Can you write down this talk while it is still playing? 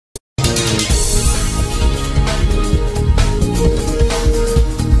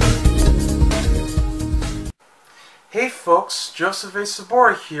folks, Joseph A.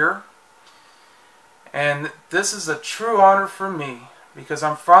 Sobora here, and this is a true honor for me because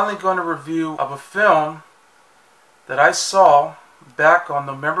I'm finally going to review of a film that I saw back on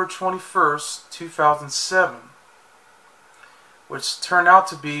November 21st, 2007, which turned out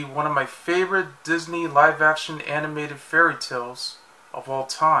to be one of my favorite Disney live-action animated fairy tales of all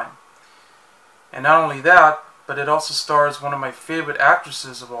time. And not only that, but it also stars one of my favorite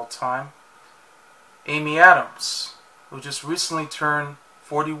actresses of all time, Amy Adams, who just recently turned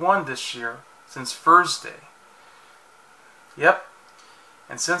 41 this year, since Thursday. Yep.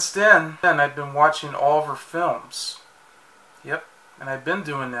 And since then, I've been watching all of her films. Yep. And I've been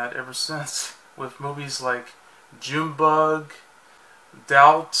doing that ever since, with movies like Junebug,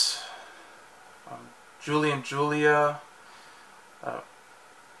 Doubt, Julie and Julia,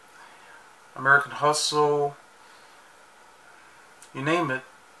 American Hustle, you name it,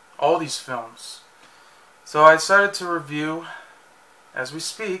 all these films. So I decided to review, as we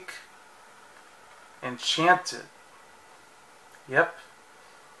speak, Enchanted. Yep.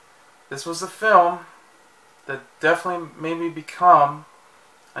 This was a film that definitely made me become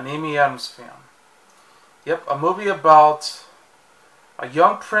an Amy Adams fan. Yep, a movie about a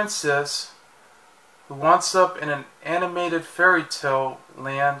young princess who winds up in an animated fairy tale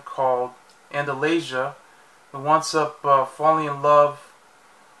land called Andalasia, who winds up falling in love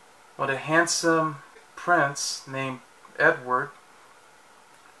with a handsome prince named Edward,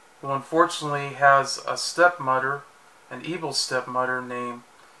 who unfortunately has a stepmother, an evil stepmother named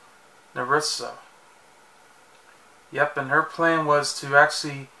Nerissa. Yep, and her plan was to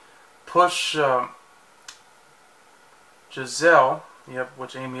actually push Giselle, yep,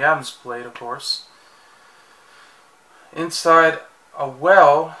 which Amy Adams played, of course, inside a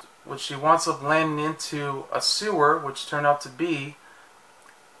well, which she winds up landing into a sewer, which turned out to be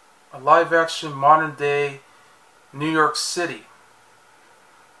a live-action modern-day New York City.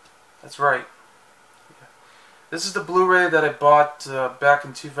 That's right. This is the Blu-ray that I bought back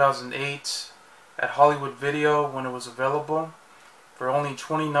in 2008 at Hollywood Video when it was available for only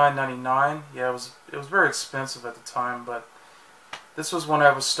 $29.99. Yeah, it was very expensive at the time, but this was when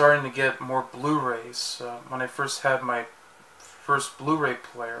I was starting to get more Blu-rays, when I first had my first Blu-ray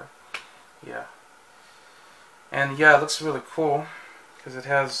player. Yeah. And yeah, it looks really cool because it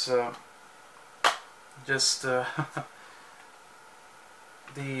has just the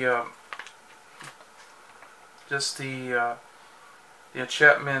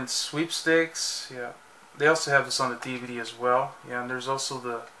Enchantment sweepstakes. Yeah, they also have this on the DVD as well. Yeah, and there's also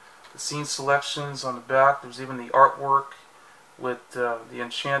the scene selections on the back. There's even the artwork with the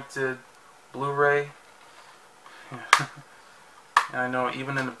Enchanted Blu-ray. Yeah. And I know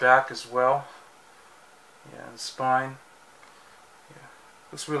even in the back as well. Yeah, and the spine. Yeah,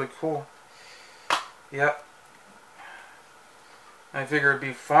 looks really cool. Yeah. I figure it'd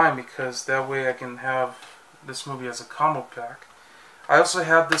be fine because that way I can have this movie as a combo pack. I also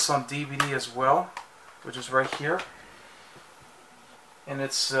have this on DVD as well, which is right here. And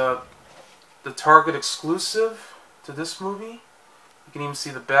it's the Target exclusive to this movie. You can even see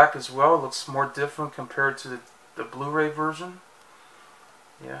the back as well. It looks more different compared to the Blu-ray version.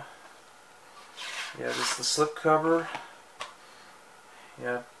 Yeah. Yeah, this is the slipcover.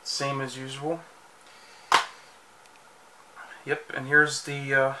 Yeah, same as usual. Yep, and here's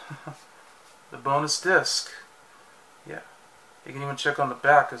the the bonus disc. Yeah, you can even check on the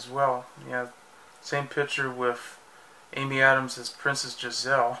back as well. Yeah, same picture with Amy Adams as Princess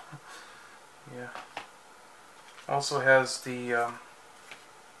Giselle. Yeah, also has the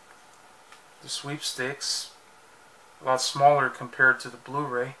sweepstakes, a lot smaller compared to the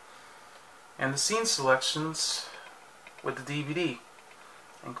Blu-ray, and the scene selections with the DVD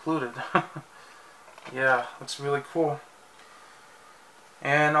included. Yeah, looks really cool.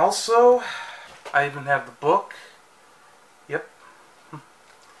 And also, I even have the book. Yep.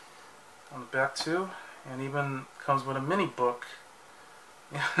 On the back too. And even comes with a mini book.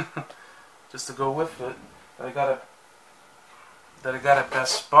 Just to go with it. That I got at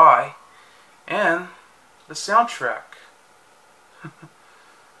Best Buy. And the soundtrack.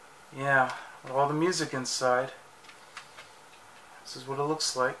 Yeah, with all the music inside. This is what it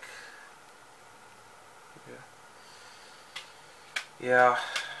looks like. Yeah,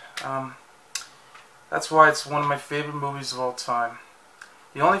 that's why it's one of my favorite movies of all time.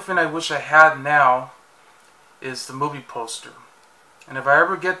 The only thing I wish I had now is the movie poster. And if I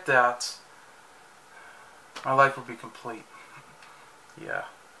ever get that, my life will be complete. Yeah.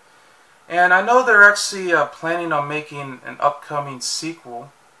 And I know they're actually planning on making an upcoming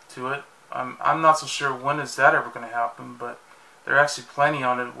sequel to it. I'm not so sure when is that ever going to happen, but they're actually planning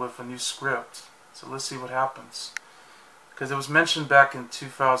on it with a new script. So let's see what happens. because it was mentioned back in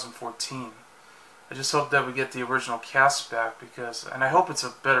 2014. I just hope that we get the original cast back, and I hope it's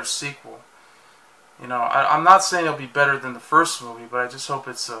a better sequel. You know, I'm not saying it'll be better than the first movie, but I just hope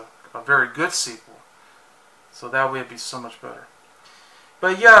it's a very good sequel. So that way it'd be so much better.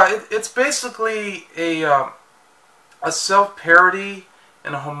 But yeah, it's basically a self-parody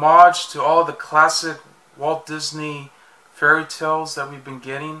and a homage to all the classic Walt Disney fairy tales that we've been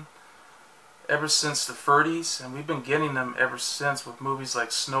getting ever since the 30s, and we've been getting them ever since with movies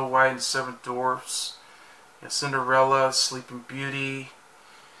like Snow White and the Seven Dwarfs, Cinderella, Sleeping Beauty,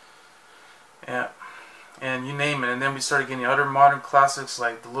 and you name it. And then we started getting other modern classics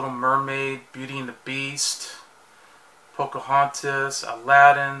like The Little Mermaid, Beauty and the Beast, Pocahontas,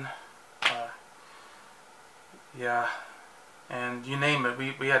 Aladdin, yeah, and you name it.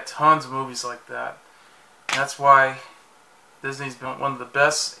 We had tons of movies like that. And that's why Disney's been one of the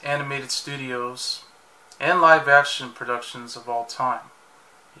best animated studios and live action productions of all time.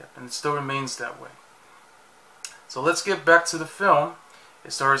 Yep, and it still remains that way. So let's get back to the film.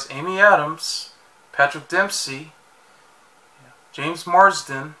 It stars Amy Adams, Patrick Dempsey, James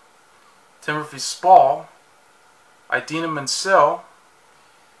Marsden, Timothy Spall, Idina Menzel,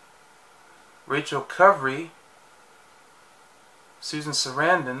 Rachel Covey, Susan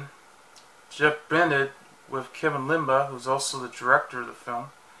Sarandon, Jeff Bennett with Kevin Lima, who's also the director of the film,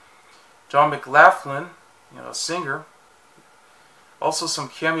 John McLaughlin, a singer. Also some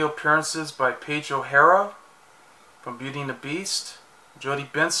cameo appearances by Paige O'Hara from Beauty and the Beast, Jodi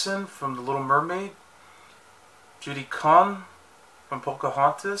Benson from The Little Mermaid, Judy Kuhn from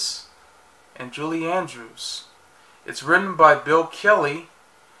Pocahontas, and Julie Andrews. It's written by Bill Kelly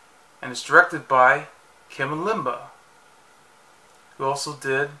and it's directed by Kevin Lima, who also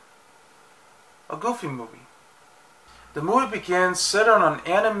did a Goofy movie. The movie begins set on an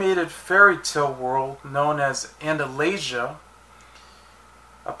animated fairy tale world known as Andalasia,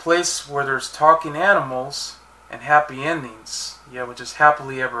 a place where there's talking animals and happy endings, which is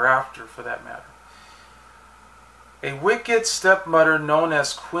happily ever after for that matter. A wicked stepmother known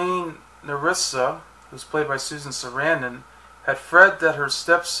as Queen Nerissa, who's played by Susan Sarandon, had read that her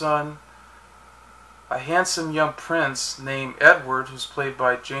stepson, a handsome young prince named Edward, who's played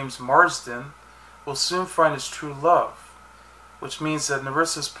by James Marsden, will soon find his true love, which means that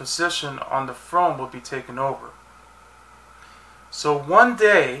Nerissa's position on the throne will be taken over. So one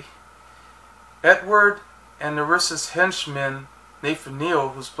day, Edward and Nerissa's henchman, Nathaniel,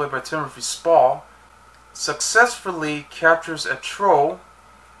 who's played by Timothy Spall, successfully captures a troll,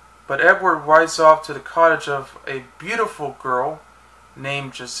 but Edward rides off to the cottage of a beautiful girl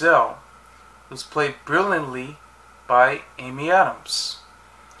named Giselle, who's played brilliantly by Amy Adams.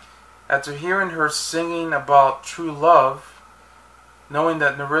 After hearing her singing about true love, knowing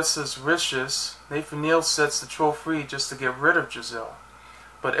that Nerissa's riches, Nathaniel sets the troll free just to get rid of Giselle.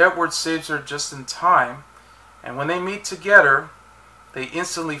 But Edward saves her just in time, and when they meet together, they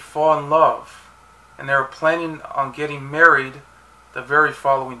instantly fall in love, and they are planning on getting married the very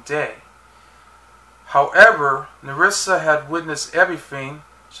following day. However, Nerissa had witnessed everything,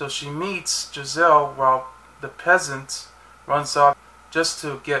 so she meets Giselle while the peasant runs off just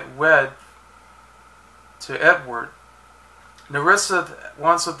to get wed to Edward. Nerissa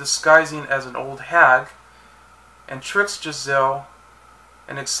winds up disguising as an old hag and tricks Giselle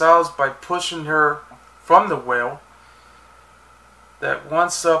and exiles by pushing her from the whale that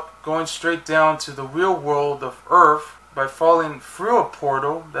winds up going straight down to the real world of Earth by falling through a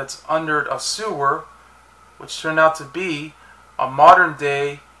portal that's under a sewer, which turned out to be a modern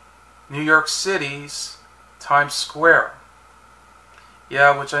day New York City's Times Square.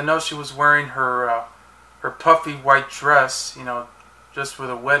 Which I know she was wearing her puffy white dress, just for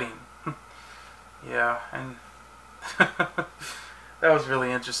the wedding. And that was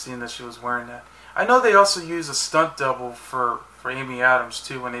really interesting that she was wearing that. I know they also use a stunt double for Amy Adams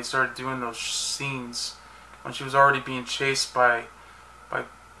too when they started doing those scenes when she was already being chased by a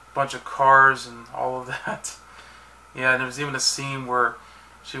bunch of cars and all of that. And there was even a scene where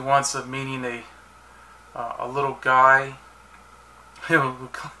she winds up meeting a little guy who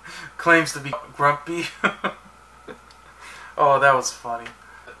claims to be grumpy. Oh, that was funny.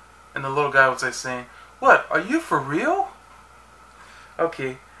 And the little guy was like saying, "What, are you for real?"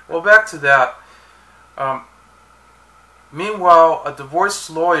 Okay, well, back to that. Meanwhile, a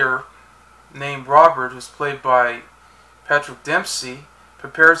divorce lawyer named Robert, who's played by Patrick Dempsey,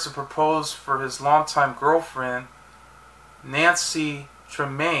 prepares to propose for his longtime girlfriend, Nancy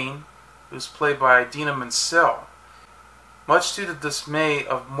Tremaine, who's played by Idina Menzel. Much to the dismay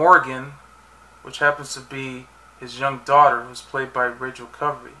of Morgan, which happens to be his young daughter, who's played by Rachel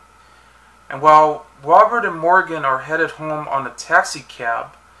Covey. And while Robert and Morgan are headed home on a taxi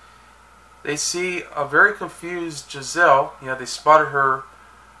cab, they see a very confused Giselle. Yeah, they spotted her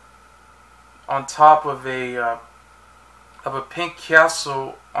on top of a pink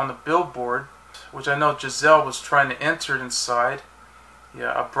castle on the billboard, which I know Giselle was trying to enter inside.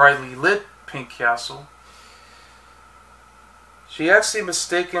 Yeah, a brightly lit pink castle. She actually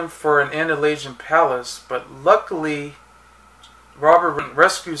mistaken for an Andalasian palace, but luckily Robert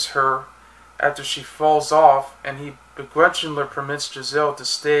rescues her after she falls off, and he begrudgingly permits Giselle to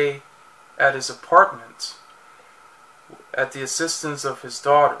stay at his apartment at the assistance of his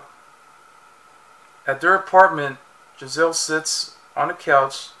daughter. At their apartment, Giselle sits on a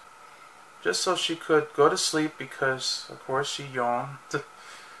couch just so she could go to sleep because, of course, she yawned.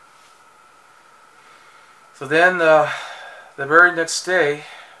 So then, the very next day,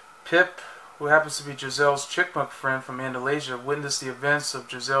 Pip, who happens to be Giselle's chickmunk friend from Andalasia, witnessed the events of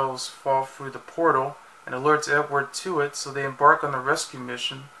Giselle's fall through the portal and alerts Edward to it, so they embark on a rescue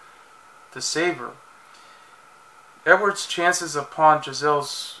mission to save her. Edward's chances upon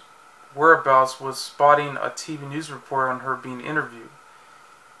Giselle's whereabouts was spotting a TV news report on her being interviewed.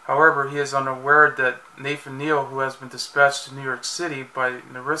 However, he is unaware that Nathan Neal, who has been dispatched to New York City by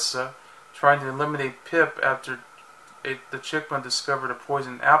Nerissa, trying to eliminate Pip after the chickman discovered a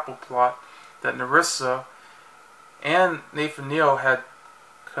poisoned apple plot that Nerissa and Nathan Neal had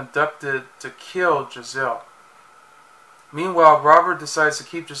conducted to kill Giselle. Meanwhile, Robert decides to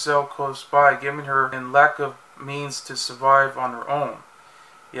keep Giselle close by, giving her in lack of means to survive on her own.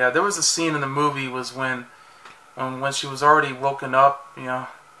 Yeah, there was a scene in the movie was when she was already woken up,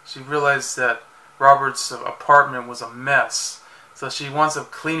 she realized that Robert's apartment was a mess. So she winds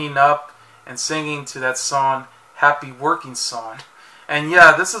up cleaning up and singing to that song, Happy Working Song. And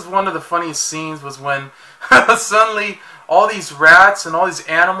yeah, this is one of the funniest scenes was when suddenly all these rats and all these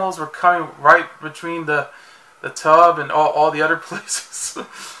animals were coming right between the tub and all the other places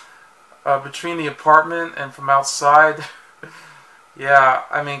between the apartment and from outside. Yeah,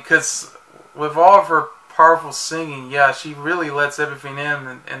 I mean, because with all of her powerful singing, yeah, she really lets everything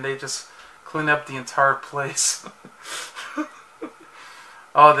in, and they just clean up the entire place.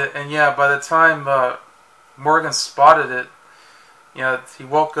 And yeah, by the time Morgan spotted it, yeah, he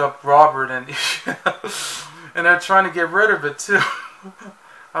woke up Robert, and and they're trying to get rid of it too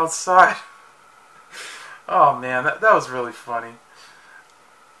outside. Oh man, that was really funny.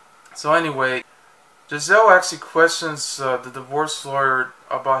 So anyway, Giselle actually questions the divorce lawyer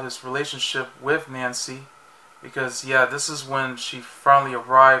about his relationship with Nancy, because yeah, this is when she finally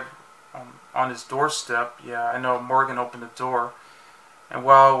arrived on his doorstep. Yeah, I know Morgan opened the door, and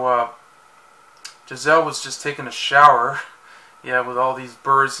while Giselle was just taking a shower, yeah, with all these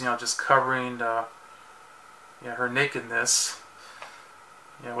birds, just covering her nakedness,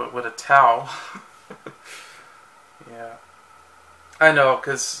 with a towel. Yeah, I know,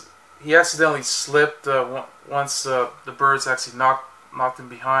 because he accidentally slipped once the birds actually knocked him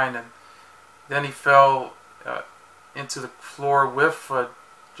behind, and then he fell into the floor with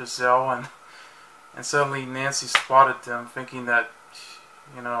Giselle, and suddenly Nancy spotted them, thinking that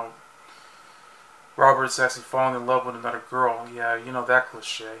Robert's actually falling in love with another girl. Yeah, that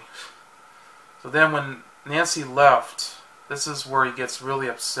cliche. So then when Nancy left, this is where he gets really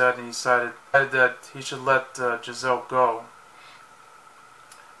upset, and he decided that he should let Giselle go.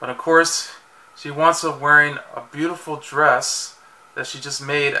 But of course, she wants her wearing a beautiful dress that she just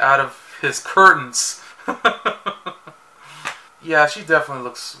made out of his curtains. Yeah, she definitely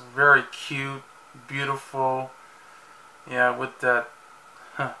looks very cute, beautiful. Yeah, with that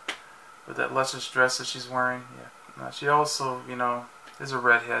luscious dress that she's wearing. Yeah, she also, is a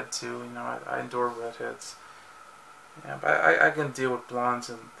redhead too. I adore redheads. Yeah, but I can deal with blondes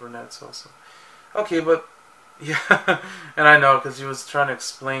and brunettes also. Okay, but yeah, and I know, because he was trying to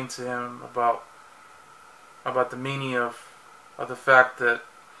explain to him about the meaning of the fact that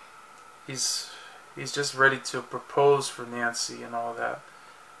he's just ready to propose for Nancy and all that.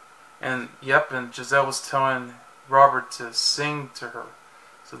 And yep, and Giselle was telling Robert to sing to her,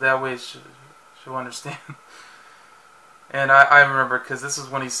 so that way she'll understand. And I remember, because this is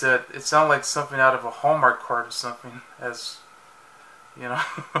when he said, it sounded like something out of a Hallmark card or something, as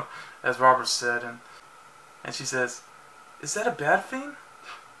as Robert said, and she says, is that a bad thing?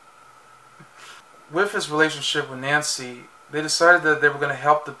 With his relationship with Nancy, they decided that they were going to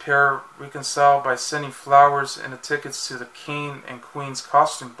help the pair reconcile by sending flowers and the tickets to the King and Queen's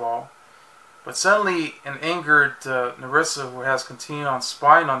costume ball. But suddenly, an angered Nerissa, who has continued on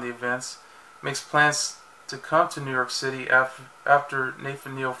spying on the events, makes plans to come to New York City after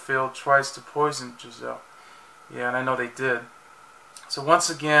Nathan Neal failed twice to poison Giselle. Yeah, and I know they did. So once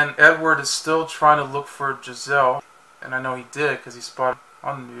again, Edward is still trying to look for Giselle, and I know he did because he spotted it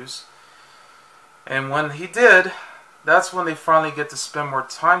on the news. And when he did, that's when they finally get to spend more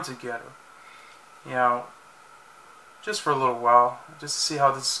time together. You know, just for a little while, just to see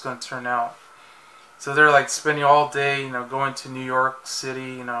how this is going to turn out. So they're like spending all day, you know, going to New York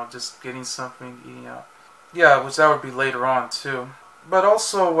City, you know, just getting something, eating out. Yeah, which that would be later on too. But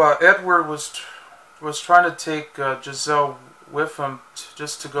also, Edward was trying to take Giselle with him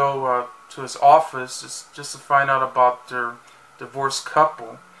just to go to his office, just to find out about their divorced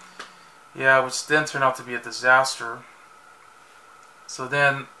couple. Yeah, which then turned out to be a disaster. So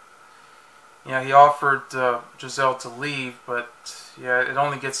then, yeah, he offered Giselle to leave, but yeah, it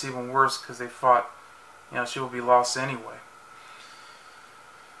only gets even worse because they thought, you know, she will be lost anyway.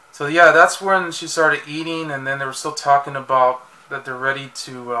 So yeah, that's when she started eating, and then they were still talking about that they're ready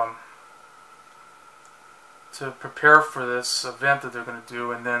to prepare for this event that they're going to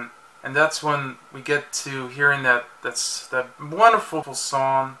do, and that's when we get to hearing that wonderful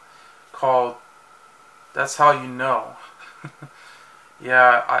song called "That's How You Know."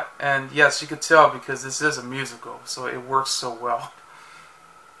 Yeah, and yes, you could tell because this is a musical, so it works so well.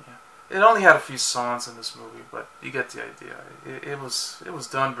 Yeah. It only had a few songs in this movie, but you get the idea. It was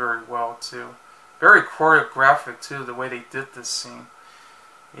done very well too, very choreographic too. The way they did this scene,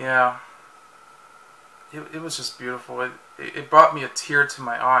 yeah, it was just beautiful. It brought me a tear to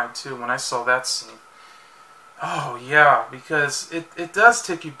my eye too when I saw that scene. Oh yeah, because it does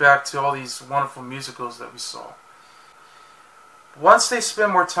take you back to all these wonderful musicals that we saw. Once they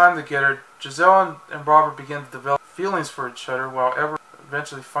spend more time together, Giselle and Robert begin to develop feelings for each other, while Edward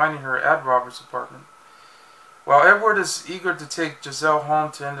eventually finding her at Robert's apartment. While Edward is eager to take Giselle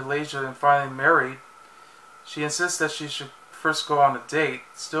home to Andalusia and finally married, she insists that she should first go on a date.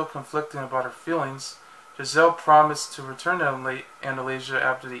 Still conflicting about her feelings, Giselle promised to return to Andalusia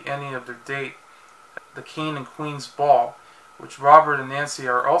after the ending of their date at the King and Queen's ball, which Robert and Nancy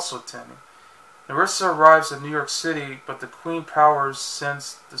are also attending. Nerissa arrives at New York City, but the Queen Powers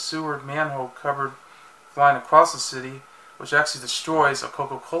sends the Seward manhole covered flying across the city, which actually destroys a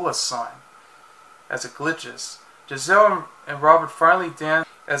Coca-Cola sign as it glitches. Giselle and Robert finally dance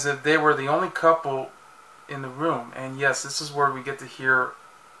as if they were the only couple in the room. And yes, this is where we get to hear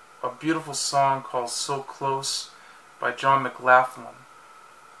a beautiful song called "So Close" by John McLaughlin.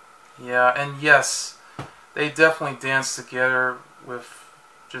 Yeah, and yes, they definitely dance together with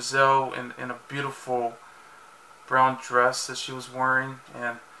Giselle in a beautiful brown dress that she was wearing,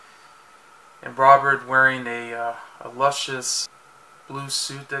 and Robert wearing a luscious blue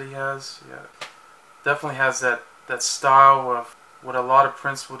suit that he has. Yeah, definitely has that style of what a lot of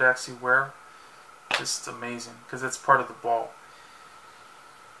princes would actually wear. Just amazing because it's part of the ball.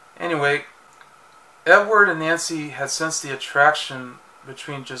 Anyway, Edward and Nancy had sensed the attraction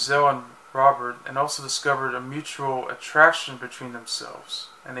between Giselle and Robert, and also discovered a mutual attraction between themselves.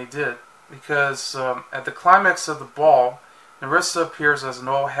 And they did, because at the climax of the ball, Nerissa appears as an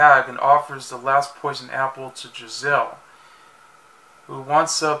old hag and offers the last poison apple to Giselle, who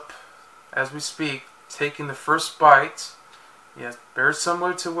winds up, as we speak, taking the first bite. Yeah, very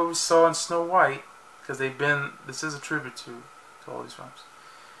similar to what we saw in Snow White, because this is a tribute to all these films.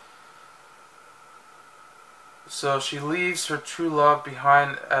 So she leaves her true love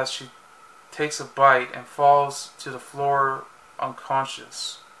behind as she takes a bite and falls to the floor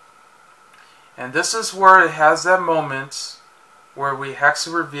unconscious. And this is where it has that moment where we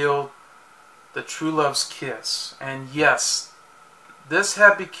actually reveal the true love's kiss. And yes, this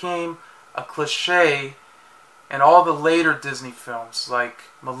had became a cliche in all the later Disney films, like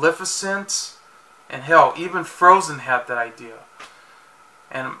Maleficent, and hell, even Frozen had that idea.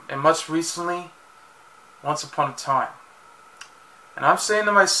 And much recently, Once Upon a Time. And I'm saying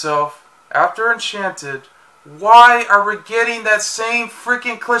to myself, after Enchanted, why are we getting that same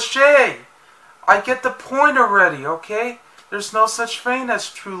freaking cliche? I get the point already, okay? There's no such thing as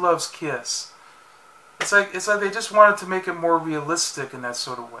true love's kiss. It's like they just wanted to make it more realistic in that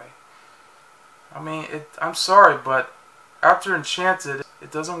sort of way. I mean, I'm sorry, but after Enchanted,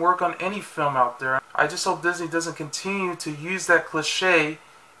 it doesn't work on any film out there. I just hope Disney doesn't continue to use that cliche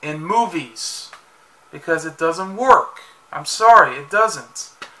in movies, because it doesn't work. I'm sorry, it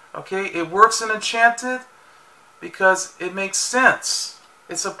doesn't. Okay, it works in Enchanted because it makes sense.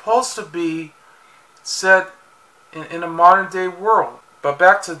 It's supposed to be set in a modern day world. But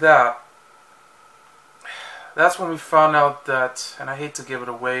back to that. That's when we found out that, and I hate to give it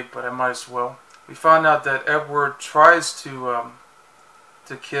away, but I might as well. We found out that Edward tries to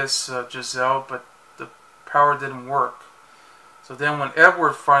kiss Giselle, but the power didn't work. So then when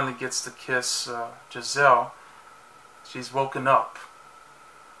Edward finally gets to kiss Giselle, she's woken up.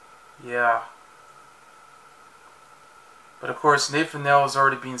 Yeah. But of course, Nathaniel was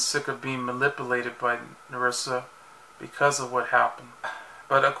already being sick of being manipulated by Nerissa because of what happened.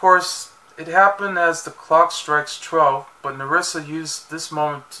 But of course, it happened as the clock strikes 12, but Nerissa used this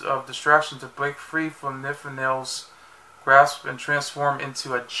moment of distraction to break free from Nathaniel's grasp and transform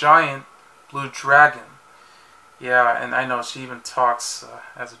into a giant blue dragon. Yeah, and I know she even talks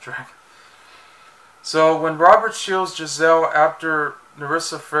as a dragon. So when Robert shields Giselle after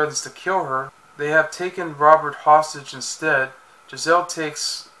Nerissa threatens to kill her, they have taken Robert hostage instead. Giselle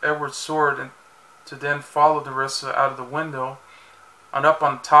takes Edward's sword and to then follow Nerissa out of the window and up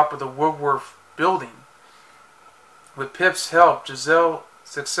on top of the Woodworth building. With Pip's help, Giselle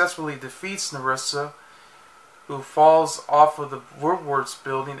successfully defeats Nerissa, who falls off of the Woodworth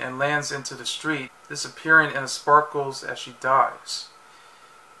building and lands into the street, disappearing in the sparkles as she dies.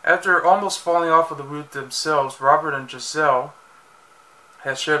 After almost falling off of the roof themselves, Robert and Giselle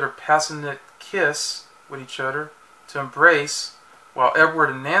have shared a passionate kiss with each other to embrace, while Edward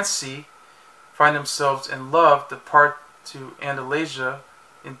and Nancy find themselves in love, depart to Andalasia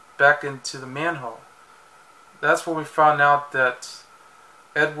back into the manhole. That's when we found out that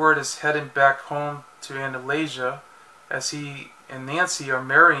Edward is heading back home to Andalasia as he and Nancy are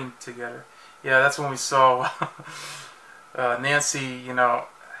marrying together. Yeah, that's when we saw Nancy, you know,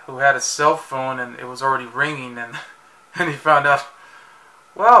 who had a cell phone and it was already ringing, and he found out,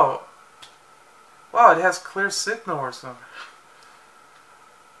 wow, it has clear signal or something.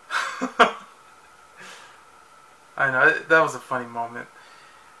 I know, that was a funny moment.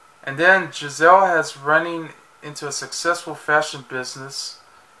 And then Giselle has running into a successful fashion business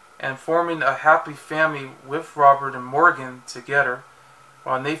and forming a happy family with Robert and Morgan together,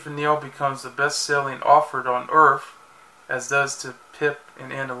 while Nathaniel becomes the best-selling author on Earth, as does to Pip in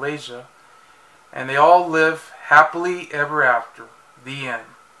Andalasia, and they all live happily ever after. The end.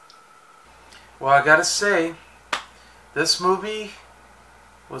 Well, I gotta say, this movie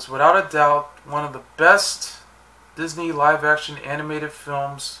was without a doubt one of the best Disney live-action animated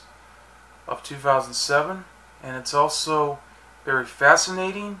films of 2007, and it's also very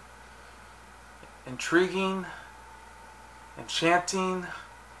fascinating, intriguing, enchanting,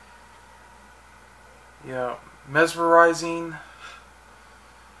 yeah, mesmerizing,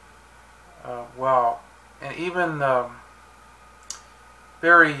 wow, and even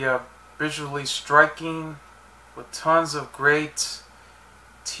very visually striking, with tons of great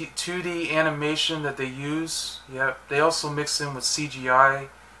 2D animation that they use. Yeah, they also mix in with CGI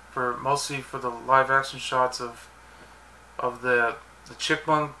for mostly for the live action shots of the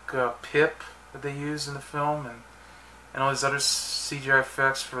chipmunk Pip that they use in the film, and all these other CGI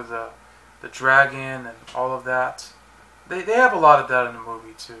effects for the dragon and all of that. They have a lot of that in the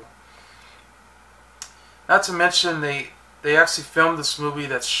movie too. Not to mention they actually filmed this movie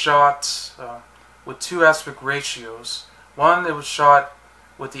that's shot with 2 aspect ratios. One, it was shot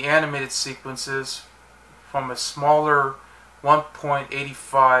with the animated sequences from a smaller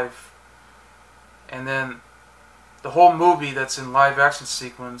 1.85, and then the whole movie that's in live action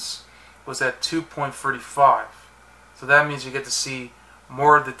sequence was at 2.35. So that means you get to see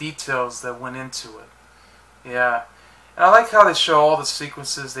more of the details that went into it. Yeah, and I like how they show all the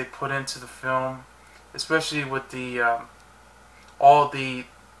sequences they put into the film, especially with the all the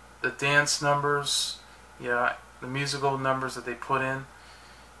dance numbers, yeah, the musical numbers that they put in.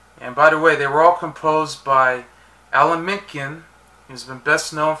 And by the way, they were all composed by Alan Menken, who's been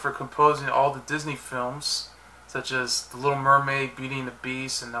best known for composing all the Disney films, such as The Little Mermaid, Beauty and the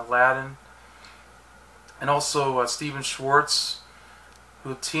Beast, and Aladdin. And also Stephen Schwartz,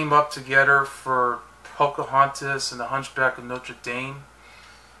 who teamed up together for Pocahontas and The Hunchback of Notre Dame.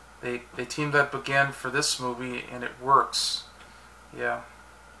 They teamed up again for this movie, and it works. Yeah,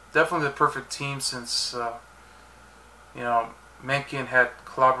 definitely the perfect team, since you know, Menken had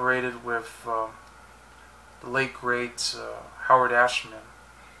collaborated with the late great Howard Ashman,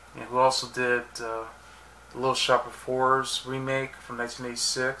 who also did The Little Shop of Horrors remake from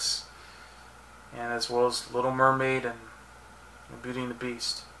 1986, and as well as Little Mermaid and Beauty and the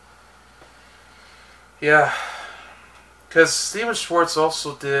Beast. Yeah, because Stephen Schwartz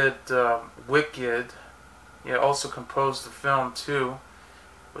also did Wicked. Yeah, also composed the film too,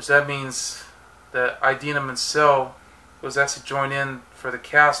 which that means that Idina Menzel was actually joined in for the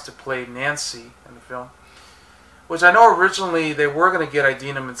cast to play Nancy in the film. Which I know originally they were going to get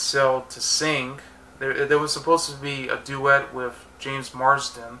Idina Menzel to sing. There was supposed to be a duet with James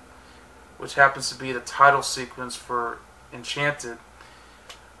Marsden, which happens to be the title sequence for Enchanted.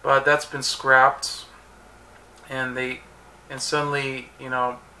 But that's been scrapped, and suddenly, you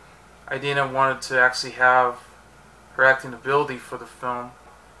know, Idina wanted to actually have her acting ability for the film,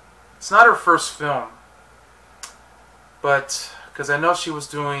 It's not her first film, but because I know she was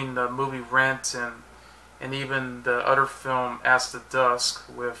doing the movie Rent and even the other film As the Dusk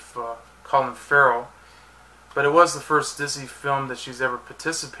with Colin Farrell. But it was the first Disney film that she's ever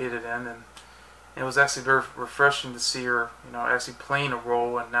participated in, and it was actually very refreshing to see her, actually playing a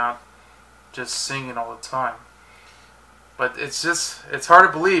role and not just singing all the time. But it's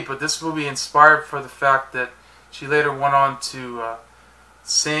hard to believe, but this movie inspired for the fact that she later went on to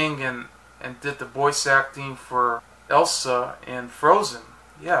sing and did the voice acting for Elsa in Frozen.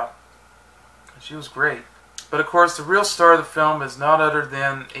 Yeah, she was great. But of course, the real star of the film is none other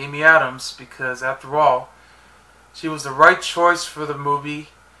than Amy Adams, because after all, she was the right choice for the movie.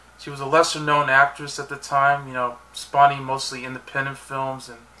 She was a lesser-known actress at the time, spawning mostly independent films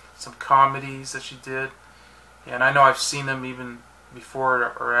and some comedies that she did. And I know I've seen them even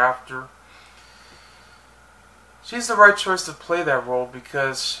before or after. She's the right choice to play that role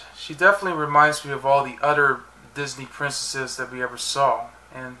because she definitely reminds me of all the other Disney princesses that we ever saw.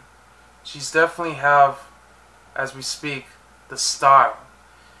 And she's definitely have, as we speak, the style.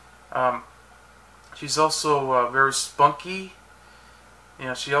 She's also very spunky.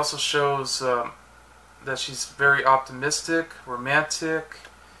 She also shows that she's very optimistic, romantic,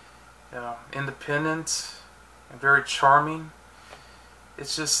 independent, and very charming.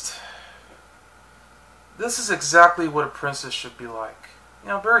 It's just, this is exactly what a princess should be like.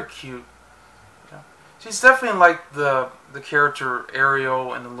 Very cute. She's definitely like the character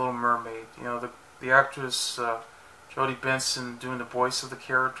Ariel in The Little Mermaid. The actress Jodi Benson doing the voice of the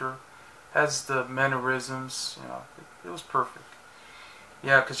character has the mannerisms. It was perfect.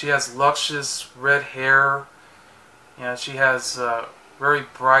 Yeah, because she has luscious red hair. She has very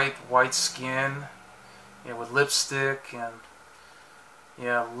bright white skin, with lipstick and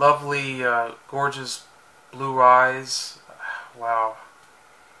lovely, gorgeous blue eyes. Wow,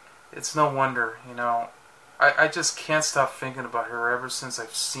 it's no wonder. I just can't stop thinking about her ever since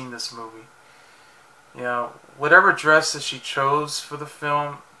I've seen this movie. Whatever dress that she chose for the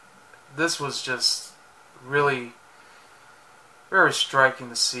film, this was just really very striking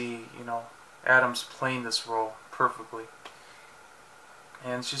to see, Adams playing this role perfectly.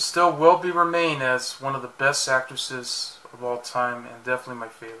 And she still will remain as one of the best actresses of all time, and definitely my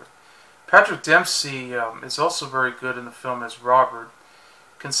favorite. Patrick Dempsey is also very good in the film as Robert,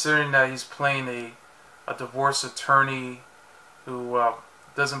 considering that he's playing a divorce attorney who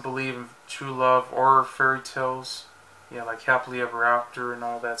doesn't believe in true love or fairy tales, like happily ever after and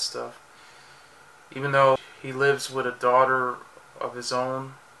all that stuff. Even though he lives with a daughter of his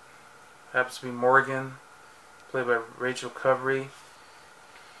own, happens to be Morgan, played by Rachel Covey.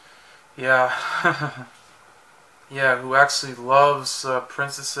 Yeah, yeah, who actually loves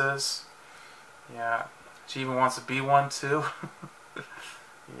princesses. Yeah, she even wants to be one too.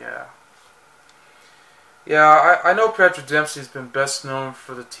 Yeah. Yeah, I know Patrick Dempsey's been best known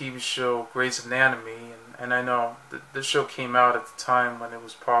for the TV show Grey's Anatomy, and I know that this show came out at the time when it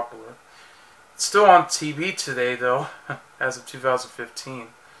was popular. It's still on TV today, though, as of 2015.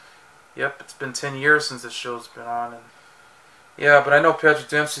 Yep, it's been 10 years since the show's been on. And yeah, but I know Patrick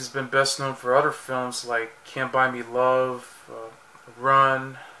Dempsey's been best known for other films like Can't Buy Me Love,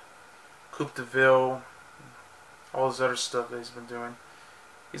 Run, Coupe de Ville, all this other stuff that he's been doing.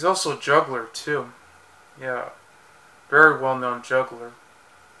 He's also a juggler, too. Yeah, very well-known juggler.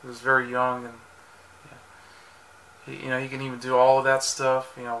 He was very young, and he can even do all of that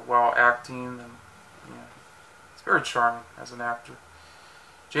stuff, while acting, and he's very charming as an actor.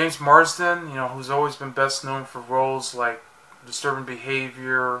 James Marsden, who's always been best known for roles like Disturbing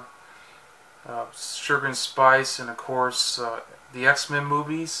Behavior, Sugar and Spice, and of course the X-Men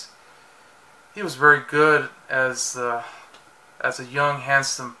movies. He was very good as a young,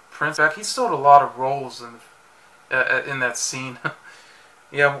 handsome prince. In fact, he stole a lot of roles in that scene.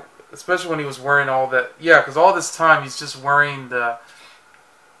 Yeah, especially when he was wearing all that. Yeah, because all this time he's just wearing the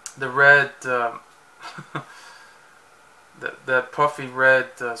red, that puffy red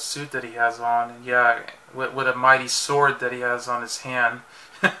suit that he has on, and yeah, with a mighty sword that he has on his hand,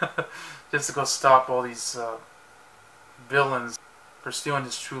 just to go stop all these villains pursuing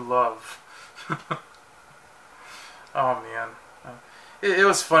his true love. Oh man, it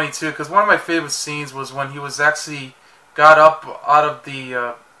was funny too, because one of my favorite scenes was when he was actually got up out of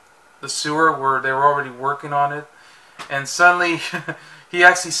the sewer where they were already working on it, and suddenly he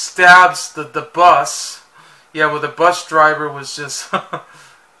actually stabs the bus. Yeah, well, the bus driver was just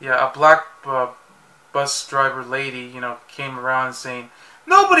yeah, a black bus driver lady, came around saying,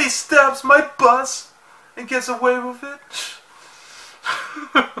 "Nobody stabs my bus and gets away with it."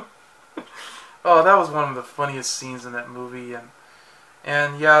 Oh, that was one of the funniest scenes in that movie, and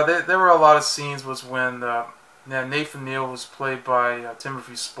And yeah, there were a lot of scenes was when Nathan Neal was played by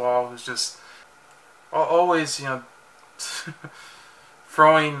Timothy Spall, who's just always,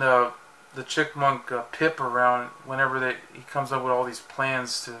 throwing the chickmunk Pip around whenever he comes up with all these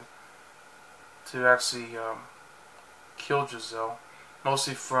plans to actually kill Giselle,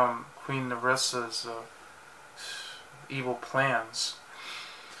 mostly from Queen Nerissa's evil plans.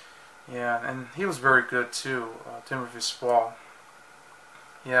 Yeah, and he was very good too, Timothy Spall.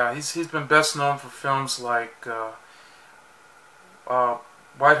 Yeah, he's been best known for films like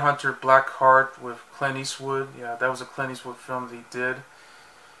White Hunter, Black Heart with Clint Eastwood. Yeah, that was a Clint Eastwood film that he did.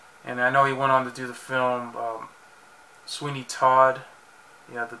 And I know he went on to do the film Sweeney Todd.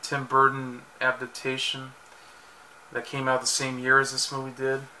 Yeah, the Tim Burton adaptation that came out the same year as this movie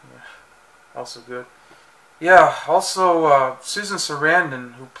did. Yeah, also good. Yeah, also Susan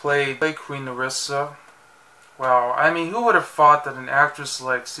Sarandon, who played Queen Nerissa. Wow, I mean, who would have thought that an actress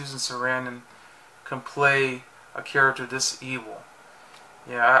like Susan Sarandon can play a character this evil?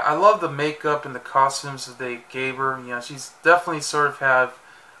 Yeah, I love the makeup and the costumes that they gave her. You know, she's definitely sort of have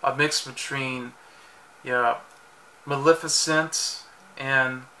a mix between, yeah, Maleficent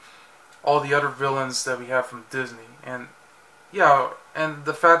and all the other villains that we have from Disney. And yeah, and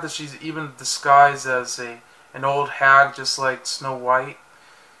the fact that she's even disguised as an old hag, just like Snow White,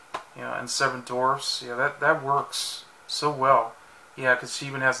 you know, and Seven Dwarfs. Yeah, that works so well. Yeah, because she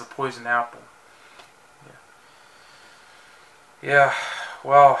even has the poison apple. Yeah. Yeah.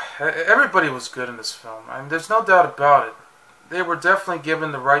 Well, everybody was good in this film. I mean, there's no doubt about it. They were definitely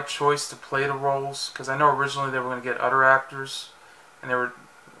given the right choice to play the roles, because I know originally they were going to get other actors, and they were,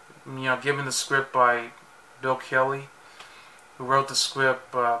 given the script by Bill Kelly, who wrote the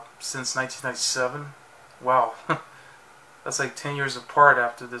script since 1997. Wow, that's like 10 years apart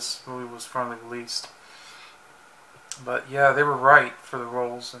after this movie was finally released. But yeah, they were right for the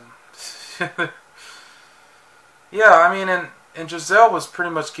roles, and yeah, I mean, and Giselle was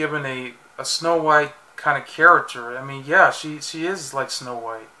pretty much given a Snow White kind of character. I mean, yeah, she is like Snow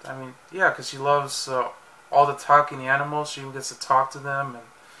White. I mean, yeah, because she loves all the talking animals. She even gets to talk to them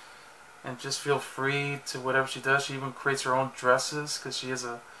and just feel free to whatever she does. She even creates her own dresses because she's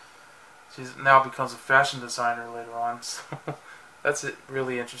now becomes a fashion designer later on. So that's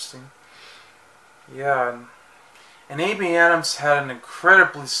really interesting. Yeah, and Amy Adams had an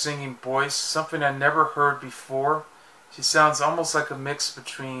incredibly singing voice, something I never heard before. She sounds almost like a mix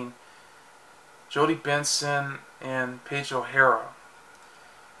between Jodi Benson and Paige O'Hara,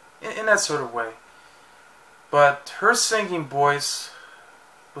 in that sort of way. But her singing voice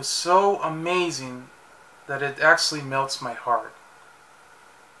was so amazing that it actually melts my heart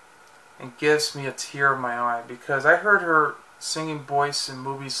and gives me a tear in my eye, because I heard her singing voice in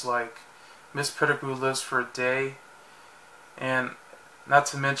movies like Miss Pettigrew Lives for a Day, and not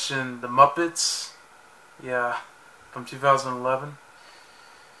to mention The Muppets, yeah, from 2011.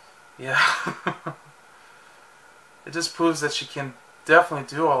 Yeah. It just proves that she can definitely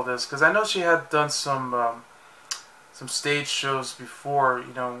do all this, because I know she had done some stage shows before,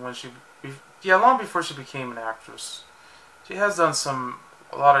 long before she became an actress. She has done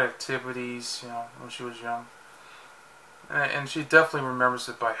a lot of activities, when she was young, and she definitely remembers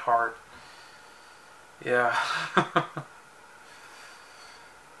it by heart. Yeah.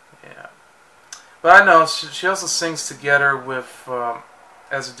 Yeah. But I know she also sings together with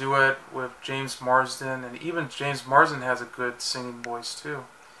as a duet with James Marsden, and even James Marsden has a good singing voice too.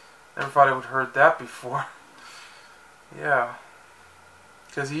 Never thought I would have heard that before. Yeah,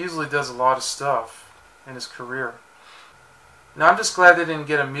 because he usually does a lot of stuff in his career. Now I'm just glad they didn't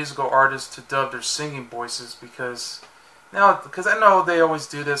get a musical artist to dub their singing voices, because I know they always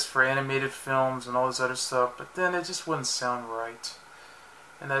do this for animated films and all this other stuff, but then it just wouldn't sound right,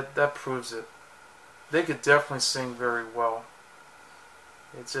 and that proves it. They could definitely sing very well.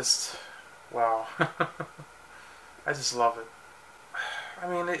 It's just, wow. I just love it. I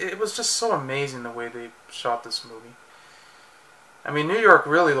mean, it was just so amazing the way they shot this movie. I mean, New York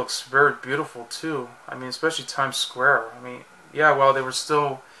really looks very beautiful too. I mean, especially Times Square. I mean, yeah, well, they were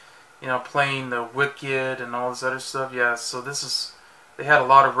still, playing the Wicked and all this other stuff. Yeah, so they had a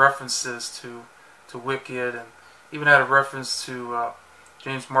lot of references to Wicked, and even had a reference to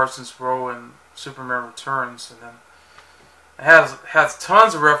James Marsden's role in Superman Returns, and then it has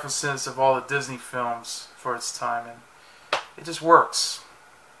tons of references of all the Disney films for its time, and it just works.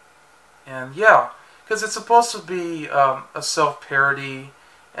 And yeah, because it's supposed to be a self-parody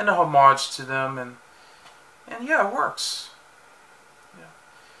and a homage to them, and yeah, it works. Yeah.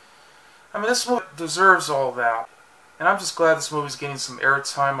 I mean, this movie deserves all that, and I'm just glad this movie's getting some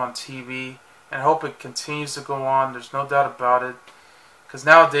airtime on TV, and I hope it continues to go on. There's no doubt about it. Because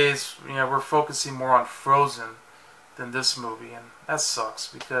nowadays, we're focusing more on Frozen than this movie, and that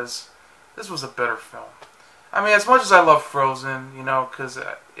sucks because this was a better film. I mean, as much as I love Frozen, because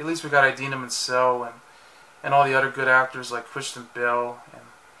at least we got Idina Menzel and all the other good actors like Christian Bale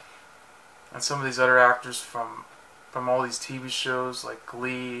and some of these other actors from all these TV shows like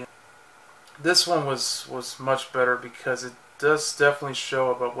Glee. This one was much better because it does definitely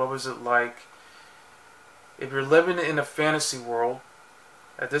show about what was it like if you're living in a fantasy world,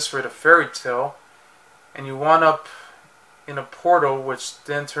 at this rate a fairy tale, and you wind up in a portal which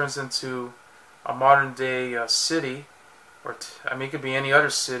then turns into a modern day city, or it could be any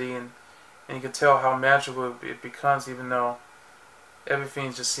other city, and you can tell how magical it becomes, even though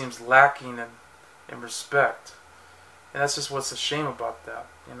everything just seems lacking in respect. And that's just what's a shame about that,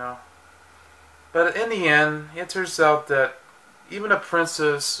 But in the end, it turns out that even a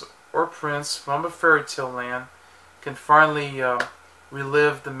princess or prince from a fairy tale land can finally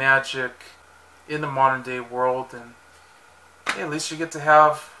relive the magic in the modern day world, and hey, at least you get to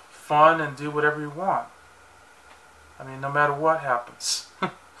have fun and do whatever you want. I mean, no matter what happens.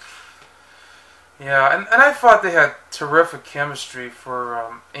 Yeah, and I thought they had terrific chemistry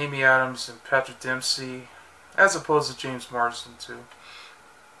for Amy Adams and Patrick Dempsey, as opposed to James Marsden too.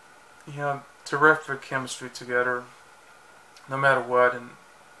 Terrific chemistry together, no matter what. And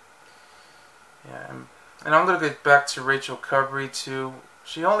yeah, and I'm gonna get back to Rachel Covey too.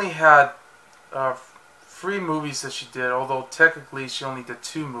 She only had 3 movies that she did, although technically she only did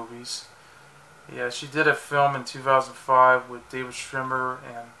 2 movies. Yeah, she did a film in 2005 with David Schwimmer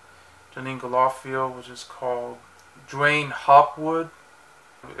and Janine Garofalo, which is called Drain Hopwood.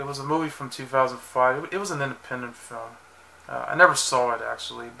 It was a movie from 2005. It was an independent film. I never saw it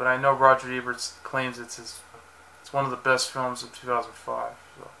actually, but I know Roger Ebert claims it's one of the best films of 2005.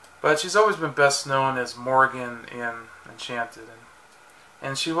 So. But she's always been best known as Morgan in Enchanted,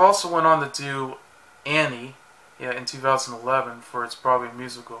 and she also went on to do Annie, in 2011 for It's Probably a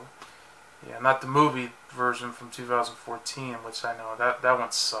Musical. Yeah, not the movie version from 2014, which I know that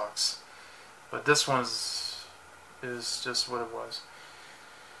one sucks. But this one is just what it was.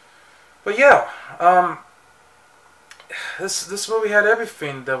 But yeah, this movie had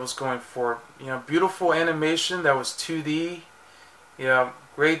everything that was going for it. Beautiful animation that was 2D. Yeah,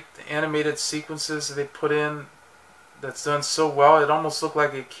 great animated sequences that they put in. That's done so well. It almost looked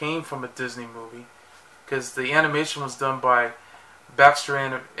like it came from a Disney movie, because the animation was done by Baxter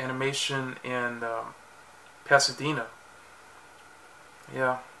Animation in Pasadena.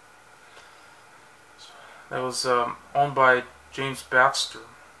 Yeah, that was owned by James Baxter.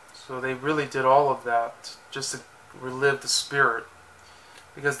 So they really did all of that just to relive the spirit,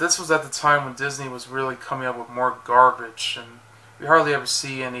 because this was at the time when Disney was really coming up with more garbage, and we hardly ever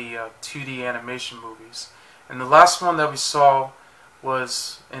see any 2D animation movies. And the last one that we saw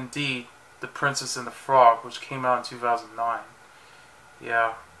was indeed The Princess and the Frog, which came out in 2009.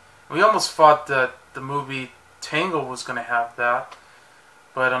 Yeah, we almost thought that the movie Tangled was going to have that,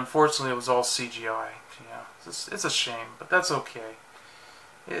 but unfortunately it was all CGI. Yeah, it's a shame, but that's okay.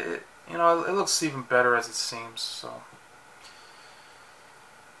 It looks even better as it seems. So,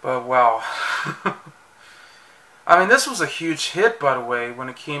 but wow. I mean, this was a huge hit, by the way, when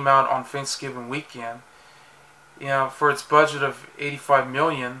it came out on Thanksgiving weekend. For its budget of $85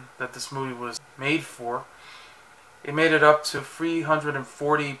 million that this movie was made for, it made it up to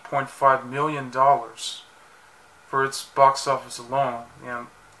 $340.5 million for its box office alone.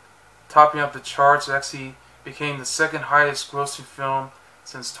 Topping up the charts, it actually became the second highest grossing film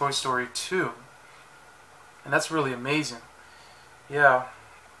since Toy Story 2. And that's really amazing. Yeah.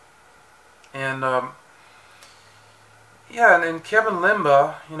 And and Kevin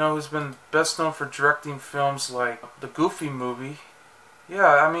Lima, who's been best known for directing films like the Goofy movie. Yeah,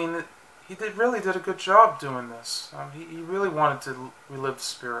 I mean, he really did a good job doing this. He really wanted to relive the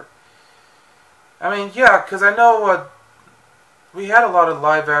spirit. I mean, yeah, because I know we had a lot of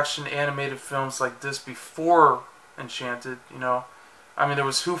live-action animated films like this before Enchanted, I mean, there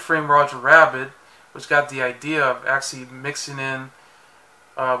was Who Framed Roger Rabbit, which got the idea of actually mixing in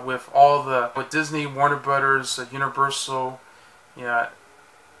with Disney, Warner Brothers, Universal,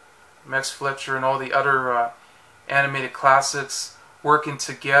 Max Fletcher, and all the other animated classics working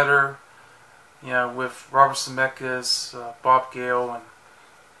together, with Robert Zemeckis, Bob Gale, and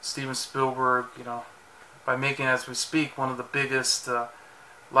Steven Spielberg, by making, as we speak, one of the biggest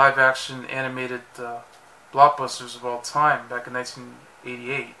live-action animated blockbusters of all time back in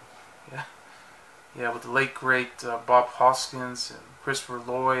 1988. Yeah, with the late great Bob Hoskins and Christopher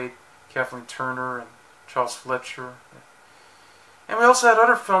Lloyd, Kathleen Turner, and Charles Fletcher. And we also had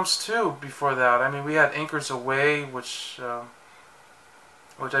other films too before that. I mean, we had Anchors Away, which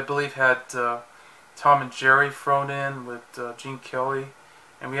which I believe had Tom and Jerry thrown in with Gene Kelly.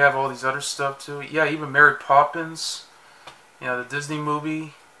 And we have all these other stuff too. Yeah, even Mary Poppins, you know, the Disney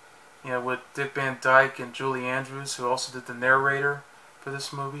movie, you know, with Dick Van Dyke and Julie Andrews, who also did the narrator for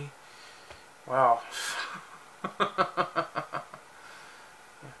this movie. Wow.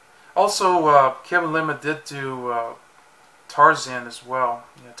 Also, Kevin Lima did do Tarzan as well.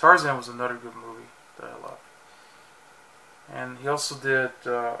 Yeah, Tarzan was another good movie that I love. And he also did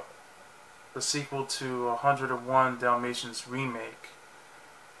the sequel to 101 Dalmatians remake.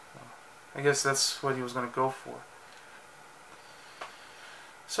 I guess that's what he was going to go for.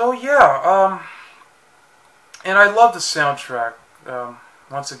 So yeah, and I love the soundtrack.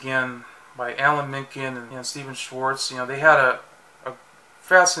 Once again, by Alan Menken and Stephen Schwartz. You know, they had a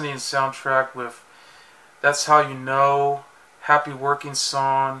fascinating soundtrack with "That's How You Know," "Happy Working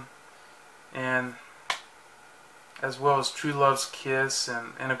Song," and as well as "True Love's Kiss,"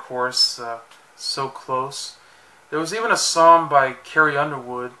 and of course, "So Close." There was even a song by Carrie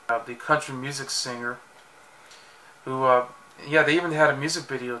Underwood, the country music singer, who, yeah, they even had a music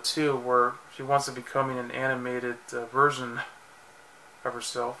video too, where she wants to becoming an animated version of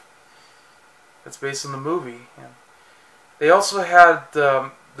herself. That's based on the movie. Yeah. They also had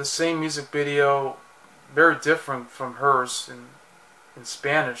the same music video, very different from hers, in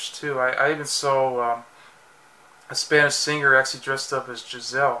Spanish too. I even saw a Spanish singer actually dressed up as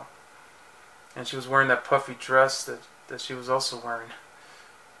Giselle. And she was wearing that puffy dress that she was also wearing.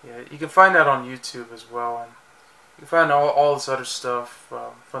 Yeah, you can find that on YouTube as well. And you can find all this other stuff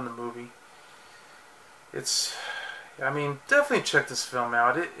from the movie. I mean, definitely check this film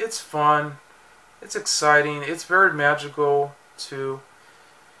out. It's fun. It's exciting. It's very magical, too.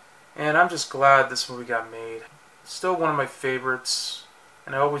 And I'm just glad this movie got made. It's still one of my favorites.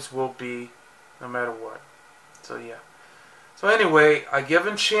 And it always will be, no matter what. So, yeah. So, anyway, I give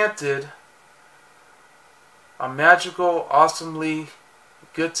Enchanted a magical, awesomely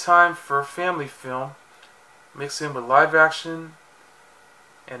good time for a family film, mixed in with live action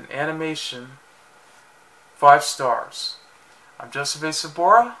and animation. 5 stars. I'm Joseph A.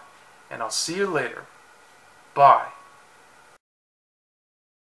 Sobora, and I'll see you later. Bye.